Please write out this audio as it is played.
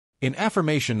In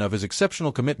affirmation of his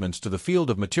exceptional commitments to the field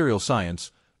of material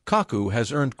science, Kaku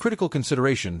has earned critical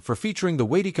consideration for featuring the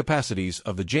weighty capacities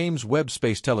of the James Webb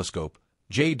Space Telescope,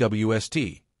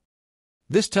 JWST.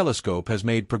 This telescope has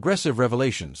made progressive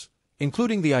revelations,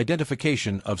 including the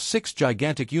identification of 6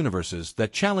 gigantic universes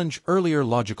that challenge earlier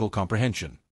logical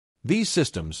comprehension. These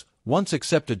systems, once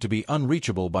accepted to be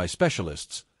unreachable by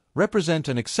specialists, represent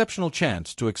an exceptional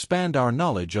chance to expand our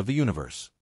knowledge of the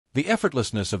universe. The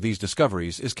effortlessness of these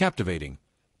discoveries is captivating,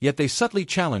 yet they subtly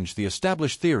challenge the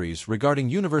established theories regarding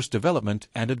universe development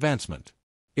and advancement.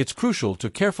 It's crucial to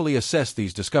carefully assess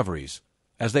these discoveries,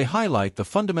 as they highlight the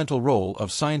fundamental role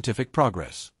of scientific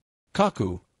progress.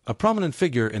 Kaku, a prominent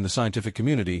figure in the scientific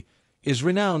community, is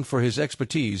renowned for his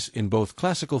expertise in both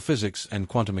classical physics and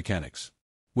quantum mechanics.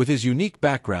 With his unique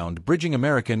background bridging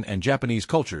American and Japanese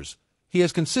cultures, he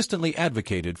has consistently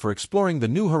advocated for exploring the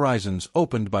new horizons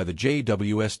opened by the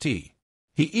JWST.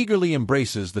 He eagerly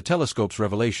embraces the telescope's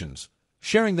revelations,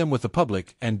 sharing them with the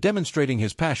public and demonstrating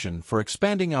his passion for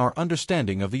expanding our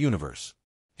understanding of the universe.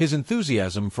 His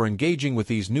enthusiasm for engaging with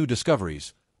these new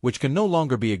discoveries, which can no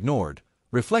longer be ignored,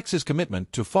 reflects his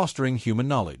commitment to fostering human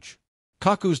knowledge.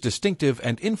 Kaku's distinctive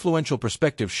and influential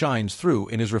perspective shines through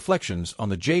in his reflections on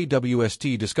the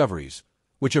JWST discoveries,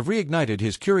 which have reignited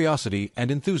his curiosity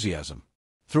and enthusiasm.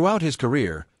 Throughout his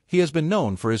career, he has been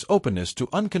known for his openness to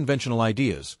unconventional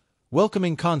ideas,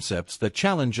 welcoming concepts that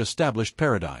challenge established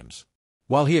paradigms.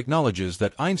 While he acknowledges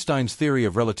that Einstein's theory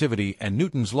of relativity and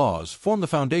Newton's laws form the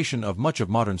foundation of much of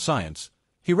modern science,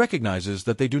 he recognizes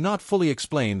that they do not fully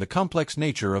explain the complex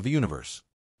nature of the universe.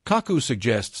 Kaku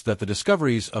suggests that the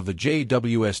discoveries of the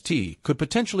JWST could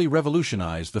potentially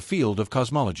revolutionize the field of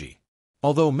cosmology.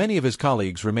 Although many of his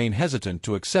colleagues remain hesitant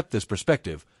to accept this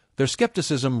perspective, their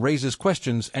skepticism raises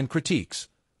questions and critiques,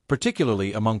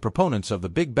 particularly among proponents of the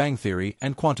Big Bang theory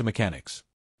and quantum mechanics.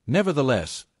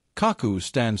 Nevertheless, Kaku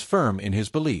stands firm in his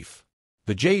belief.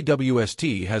 The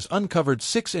JWST has uncovered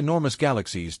 6 enormous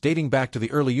galaxies dating back to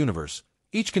the early universe,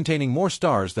 each containing more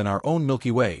stars than our own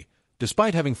Milky Way,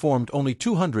 despite having formed only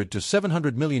 200 to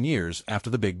 700 million years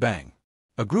after the Big Bang.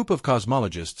 A group of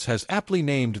cosmologists has aptly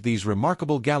named these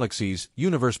remarkable galaxies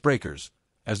universe breakers,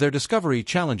 as their discovery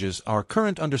challenges our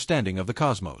current understanding of the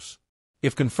cosmos.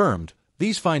 If confirmed,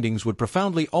 these findings would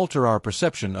profoundly alter our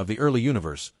perception of the early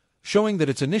universe, showing that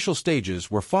its initial stages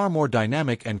were far more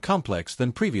dynamic and complex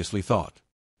than previously thought.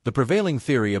 The prevailing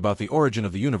theory about the origin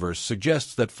of the universe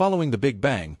suggests that following the Big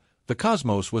Bang, the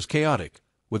cosmos was chaotic,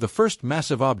 with the first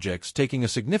massive objects taking a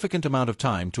significant amount of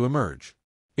time to emerge.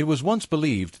 It was once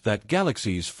believed that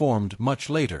galaxies formed much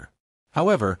later.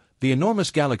 However, the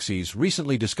enormous galaxies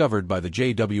recently discovered by the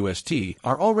JWST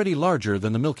are already larger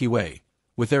than the Milky Way,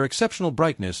 with their exceptional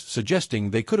brightness suggesting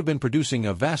they could have been producing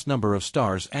a vast number of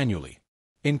stars annually.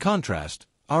 In contrast,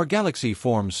 our galaxy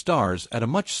forms stars at a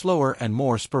much slower and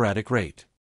more sporadic rate.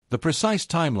 The precise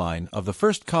timeline of the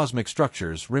first cosmic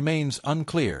structures remains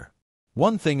unclear.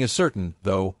 One thing is certain,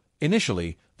 though: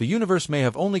 initially, the universe may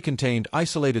have only contained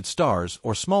isolated stars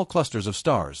or small clusters of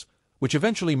stars, which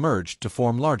eventually merged to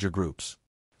form larger groups.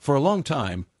 For a long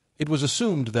time, it was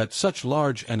assumed that such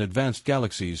large and advanced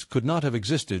galaxies could not have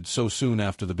existed so soon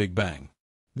after the Big Bang.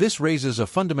 This raises a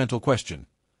fundamental question: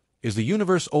 is the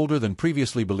universe older than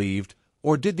previously believed,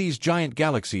 or did these giant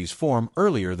galaxies form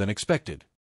earlier than expected?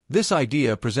 This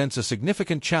idea presents a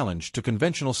significant challenge to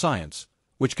conventional science,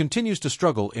 which continues to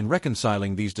struggle in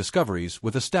reconciling these discoveries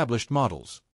with established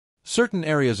models. Certain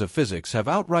areas of physics have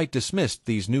outright dismissed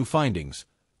these new findings,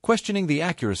 questioning the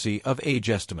accuracy of age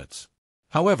estimates.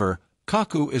 However,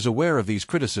 Kaku is aware of these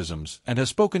criticisms and has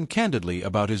spoken candidly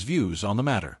about his views on the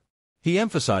matter. He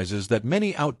emphasizes that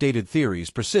many outdated theories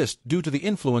persist due to the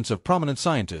influence of prominent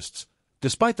scientists,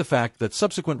 despite the fact that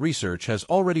subsequent research has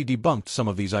already debunked some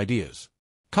of these ideas.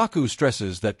 Kaku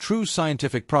stresses that true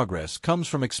scientific progress comes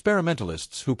from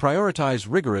experimentalists who prioritize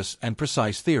rigorous and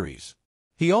precise theories.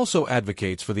 He also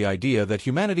advocates for the idea that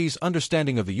humanity's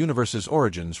understanding of the universe's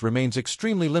origins remains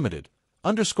extremely limited,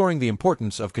 underscoring the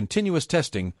importance of continuous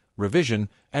testing, revision,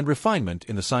 and refinement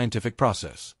in the scientific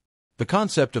process. The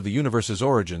concept of the universe's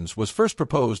origins was first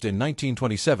proposed in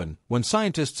 1927 when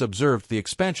scientists observed the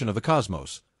expansion of the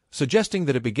cosmos, suggesting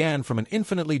that it began from an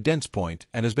infinitely dense point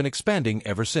and has been expanding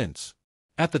ever since.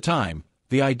 At the time,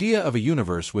 the idea of a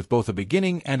universe with both a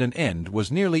beginning and an end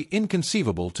was nearly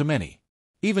inconceivable to many.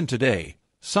 Even today,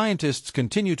 scientists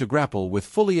continue to grapple with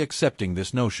fully accepting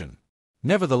this notion.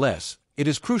 Nevertheless, it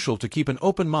is crucial to keep an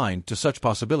open mind to such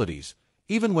possibilities,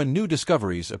 even when new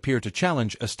discoveries appear to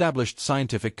challenge established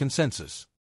scientific consensus.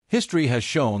 History has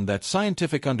shown that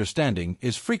scientific understanding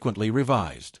is frequently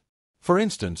revised. For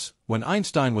instance, when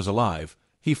Einstein was alive,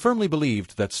 He firmly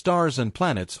believed that stars and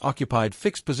planets occupied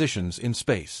fixed positions in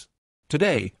space.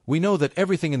 Today, we know that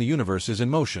everything in the universe is in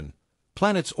motion.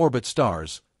 Planets orbit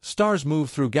stars, stars move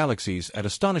through galaxies at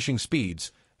astonishing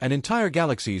speeds, and entire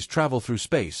galaxies travel through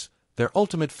space, their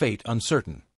ultimate fate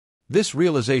uncertain. This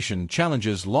realization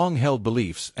challenges long-held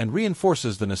beliefs and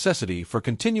reinforces the necessity for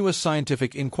continuous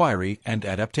scientific inquiry and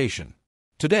adaptation.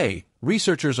 Today,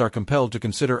 researchers are compelled to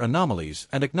consider anomalies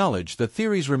and acknowledge that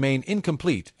theories remain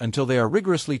incomplete until they are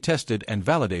rigorously tested and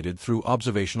validated through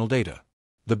observational data.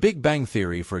 The Big Bang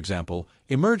Theory, for example,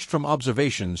 emerged from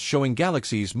observations showing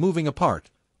galaxies moving apart,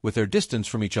 with their distance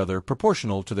from each other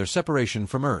proportional to their separation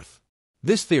from Earth.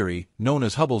 This theory, known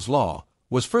as Hubble's law,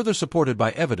 was further supported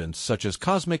by evidence such as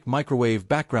cosmic microwave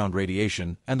background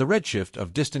radiation and the redshift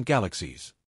of distant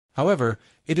galaxies. However,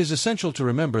 it is essential to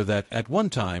remember that, at one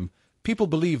time, people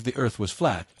believed the Earth was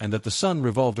flat and that the Sun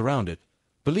revolved around it,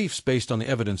 beliefs based on the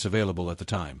evidence available at the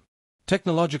time.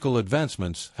 Technological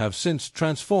advancements have since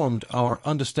transformed our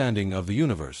understanding of the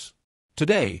universe.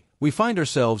 Today, we find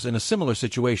ourselves in a similar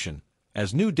situation,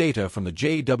 as new data from the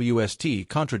JWST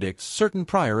contradicts certain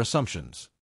prior assumptions.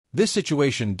 This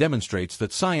situation demonstrates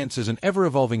that science is an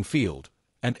ever-evolving field,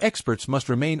 and experts must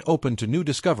remain open to new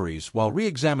discoveries while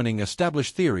re-examining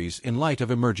established theories in light of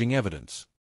emerging evidence.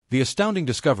 The astounding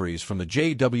discoveries from the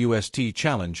JWST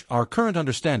challenge our current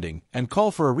understanding and call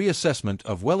for a reassessment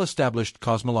of well-established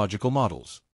cosmological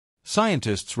models.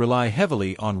 Scientists rely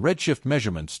heavily on redshift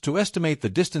measurements to estimate the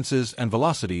distances and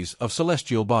velocities of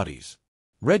celestial bodies.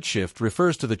 Redshift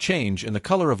refers to the change in the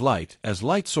color of light as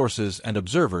light sources and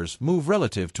observers move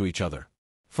relative to each other.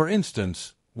 For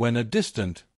instance, when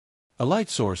a light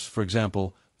source, for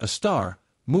example, a star,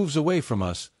 moves away from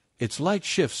us, its light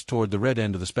shifts toward the red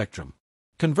end of the spectrum.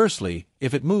 Conversely,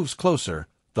 if it moves closer,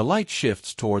 the light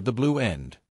shifts toward the blue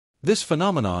end. This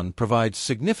phenomenon provides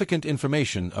significant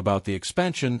information about the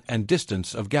expansion and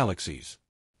distance of galaxies.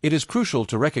 It is crucial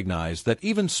to recognize that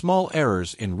even small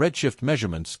errors in redshift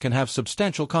measurements can have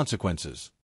substantial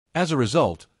consequences. As a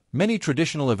result, many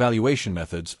traditional evaluation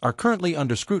methods are currently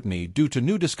under scrutiny due to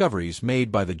new discoveries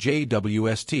made by the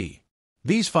JWST.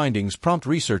 These findings prompt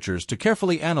researchers to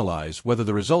carefully analyze whether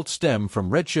the results stem from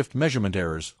redshift measurement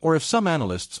errors or if some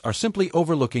analysts are simply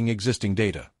overlooking existing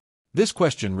data. This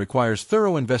question requires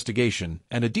thorough investigation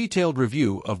and a detailed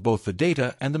review of both the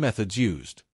data and the methods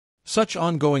used. Such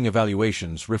ongoing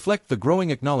evaluations reflect the growing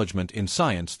acknowledgement in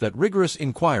science that rigorous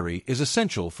inquiry is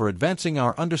essential for advancing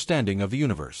our understanding of the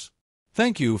universe.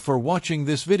 Thank you for watching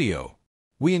this video.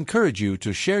 We encourage you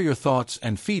to share your thoughts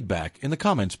and feedback in the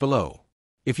comments below.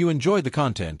 If you enjoyed the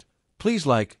content, please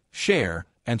like, share,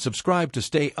 and subscribe to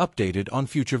stay updated on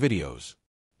future videos.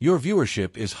 Your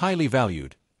viewership is highly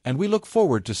valued, and we look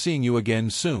forward to seeing you again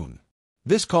soon.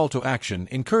 This call to action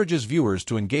encourages viewers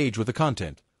to engage with the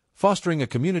content, fostering a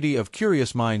community of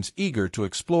curious minds eager to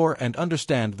explore and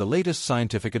understand the latest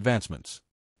scientific advancements.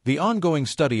 The ongoing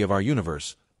study of our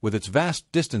universe, with its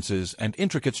vast distances and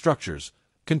intricate structures,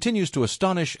 continues to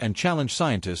astonish and challenge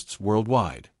scientists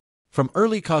worldwide. From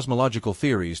early cosmological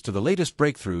theories to the latest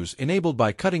breakthroughs enabled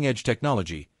by cutting-edge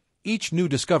technology, each new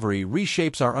discovery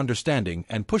reshapes our understanding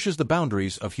and pushes the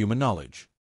boundaries of human knowledge.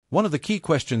 One of the key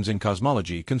questions in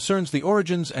cosmology concerns the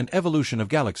origins and evolution of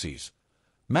galaxies.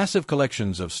 Massive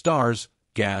collections of stars,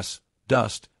 gas,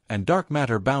 dust, and dark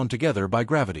matter bound together by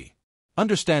gravity.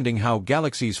 Understanding how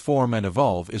galaxies form and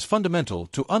evolve is fundamental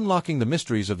to unlocking the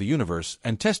mysteries of the universe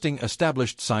and testing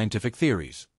established scientific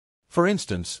theories. For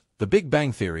instance, the Big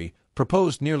Bang Theory,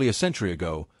 proposed nearly a century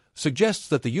ago, suggests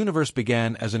that the universe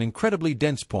began as an incredibly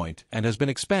dense point and has been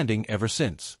expanding ever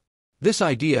since. This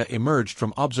idea emerged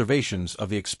from observations of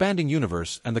the expanding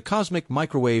universe and the cosmic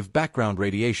microwave background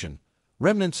radiation,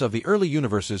 remnants of the early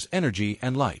universe's energy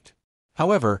and light.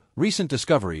 However, recent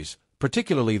discoveries,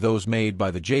 particularly those made by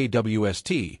the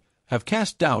JWST, have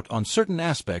cast doubt on certain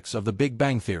aspects of the Big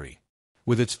Bang Theory.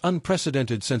 With its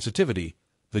unprecedented sensitivity,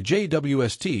 the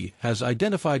JWST has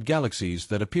identified galaxies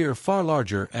that appear far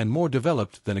larger and more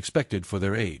developed than expected for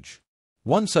their age.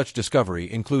 One such discovery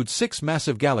includes 6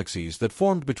 massive galaxies that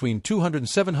formed between 200 and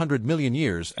 700 million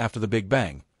years after the Big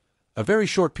Bang, a very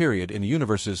short period in the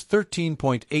universe's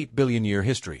 13.8 billion year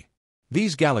history.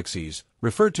 These galaxies,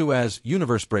 referred to as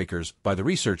universe breakers by the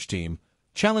research team,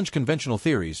 challenge conventional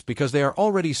theories because they are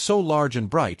already so large and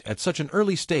bright at such an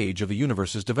early stage of the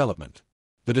universe's development.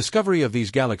 The discovery of these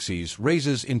galaxies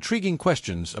raises intriguing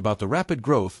questions about the rapid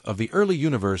growth of the early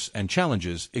universe and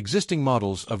challenges existing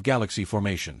models of galaxy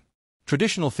formation.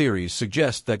 Traditional theories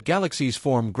suggest that galaxies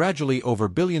form gradually over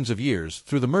billions of years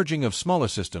through the merging of smaller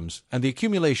systems and the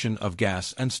accumulation of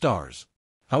gas and stars.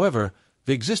 However,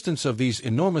 The existence of these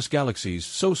enormous galaxies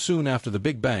so soon after the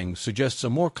Big Bang suggests a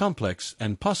more complex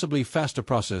and possibly faster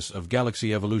process of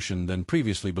galaxy evolution than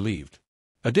previously believed.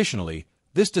 Additionally,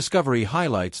 this discovery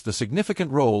highlights the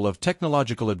significant role of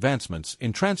technological advancements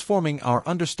in transforming our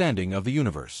understanding of the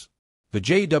universe. The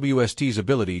JWST's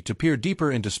ability to peer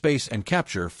deeper into space and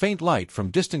capture faint light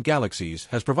from distant galaxies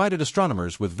has provided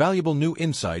astronomers with valuable new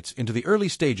insights into the early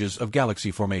stages of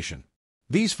galaxy formation.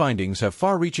 These findings have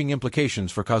far-reaching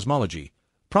implications for cosmology,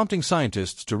 prompting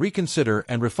scientists to reconsider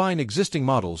and refine existing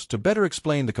models to better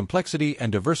explain the complexity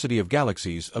and diversity of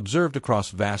galaxies observed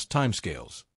across vast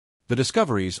timescales. The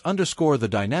discoveries underscore the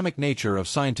dynamic nature of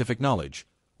scientific knowledge,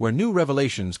 where new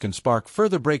revelations can spark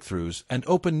further breakthroughs and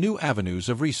open new avenues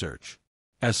of research.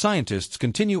 As scientists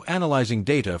continue analyzing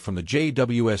data from the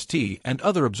JWST and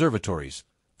other observatories,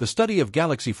 the study of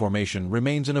galaxy formation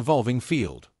remains an evolving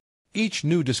field. Each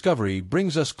new discovery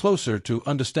brings us closer to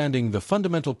understanding the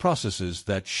fundamental processes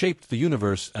that shaped the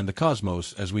universe and the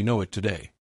cosmos as we know it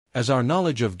today. As our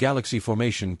knowledge of galaxy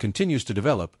formation continues to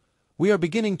develop, we are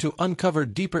beginning to uncover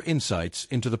deeper insights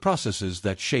into the processes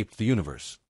that shaped the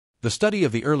universe. The study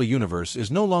of the early universe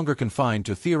is no longer confined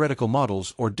to theoretical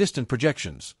models or distant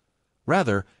projections.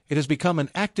 Rather, it has become an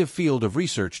active field of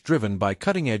research driven by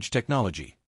cutting-edge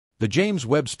technology. The James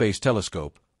Webb Space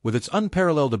Telescope, with its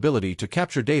unparalleled ability to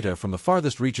capture data from the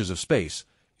farthest reaches of space,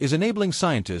 is enabling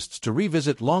scientists to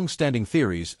revisit long-standing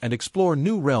theories and explore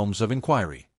new realms of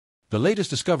inquiry. The latest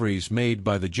discoveries made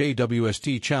by the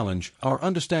JWST challenge our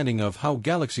understanding of how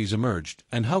galaxies emerged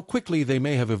and how quickly they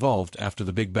may have evolved after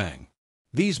the Big Bang.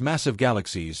 These massive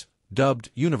galaxies, dubbed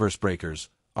universe breakers,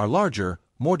 are larger,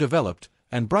 more developed,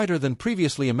 and brighter than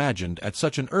previously imagined at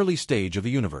such an early stage of the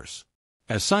universe.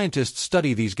 As scientists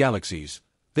study these galaxies,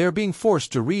 they are being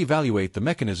forced to re-evaluate the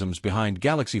mechanisms behind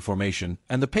galaxy formation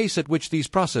and the pace at which these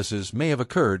processes may have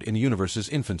occurred in the universe's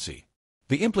infancy.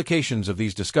 The implications of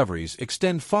these discoveries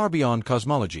extend far beyond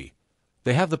cosmology.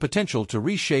 They have the potential to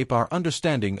reshape our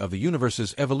understanding of the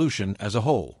universe's evolution as a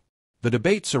whole. The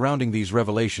debate surrounding these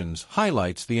revelations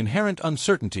highlights the inherent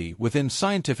uncertainty within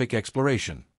scientific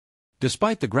exploration.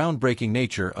 Despite the groundbreaking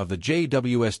nature of the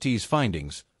JWST's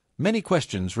findings, many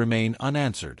questions remain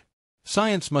unanswered.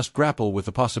 Science must grapple with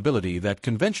the possibility that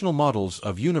conventional models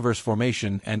of universe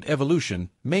formation and evolution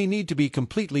may need to be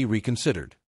completely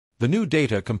reconsidered. The new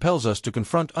data compels us to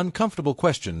confront uncomfortable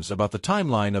questions about the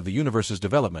timeline of the universe's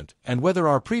development and whether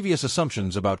our previous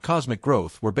assumptions about cosmic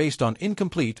growth were based on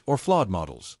incomplete or flawed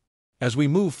models. As we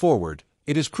move forward,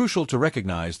 it is crucial to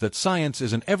recognize that science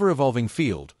is an ever-evolving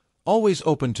field, always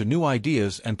open to new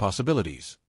ideas and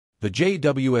possibilities. The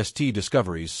JWST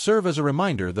discoveries serve as a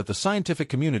reminder that the scientific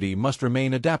community must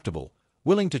remain adaptable,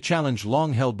 willing to challenge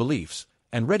long-held beliefs,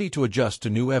 and ready to adjust to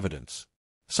new evidence.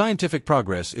 Scientific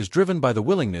progress is driven by the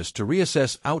willingness to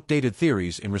reassess outdated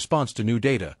theories in response to new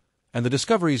data, and the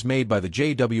discoveries made by the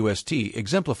JWST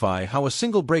exemplify how a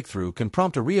single breakthrough can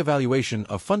prompt a re-evaluation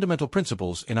of fundamental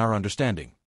principles in our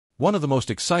understanding. One of the most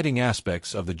exciting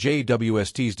aspects of the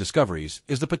JWST's discoveries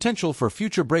is the potential for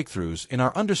future breakthroughs in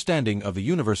our understanding of the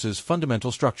universe's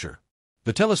fundamental structure.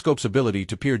 The telescope's ability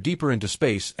to peer deeper into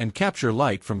space and capture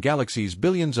light from galaxies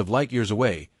billions of light-years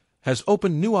away has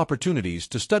opened new opportunities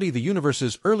to study the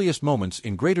universe's earliest moments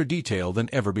in greater detail than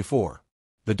ever before.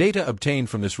 The data obtained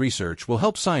from this research will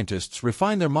help scientists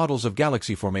refine their models of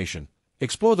galaxy formation,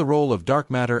 explore the role of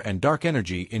dark matter and dark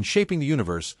energy in shaping the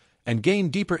universe, and gain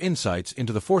deeper insights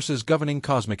into the forces governing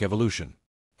cosmic evolution.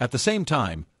 At the same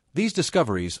time, these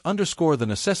discoveries underscore the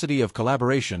necessity of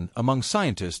collaboration among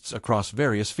scientists across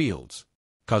various fields.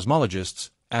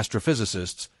 Cosmologists,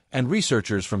 astrophysicists, and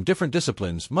researchers from different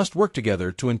disciplines must work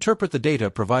together to interpret the data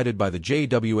provided by the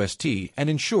JWST and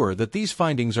ensure that these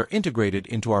findings are integrated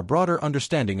into our broader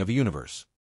understanding of the universe.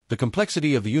 The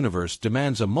complexity of the universe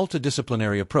demands a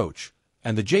multidisciplinary approach,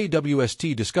 and the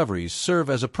JWST discoveries serve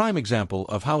as a prime example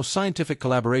of how scientific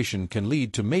collaboration can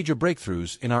lead to major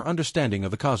breakthroughs in our understanding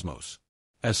of the cosmos.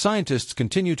 As scientists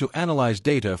continue to analyze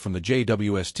data from the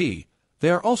JWST, they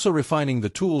are also refining the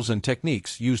tools and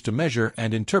techniques used to measure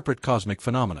and interpret cosmic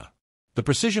phenomena. The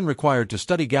precision required to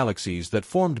study galaxies that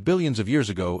formed billions of years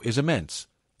ago is immense,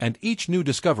 and each new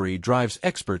discovery drives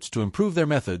experts to improve their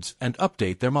methods and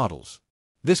update their models.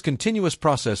 This continuous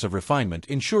process of refinement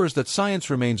ensures that science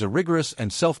remains a rigorous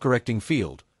and self-correcting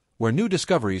field, where new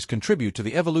discoveries contribute to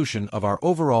the evolution of our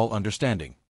overall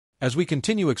understanding. As we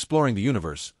continue exploring the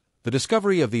universe, the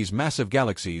discovery of these massive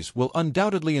galaxies will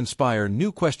undoubtedly inspire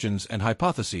new questions and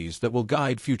hypotheses that will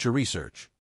guide future research.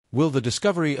 Will the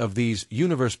discovery of these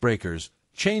universe breakers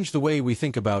change the way we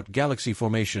think about galaxy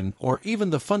formation or even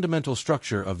the fundamental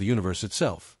structure of the universe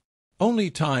itself?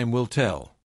 Only time will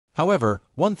tell. However,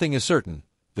 one thing is certain: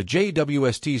 the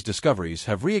JWST's discoveries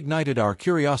have reignited our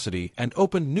curiosity and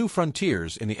opened new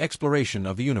frontiers in the exploration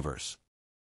of the universe.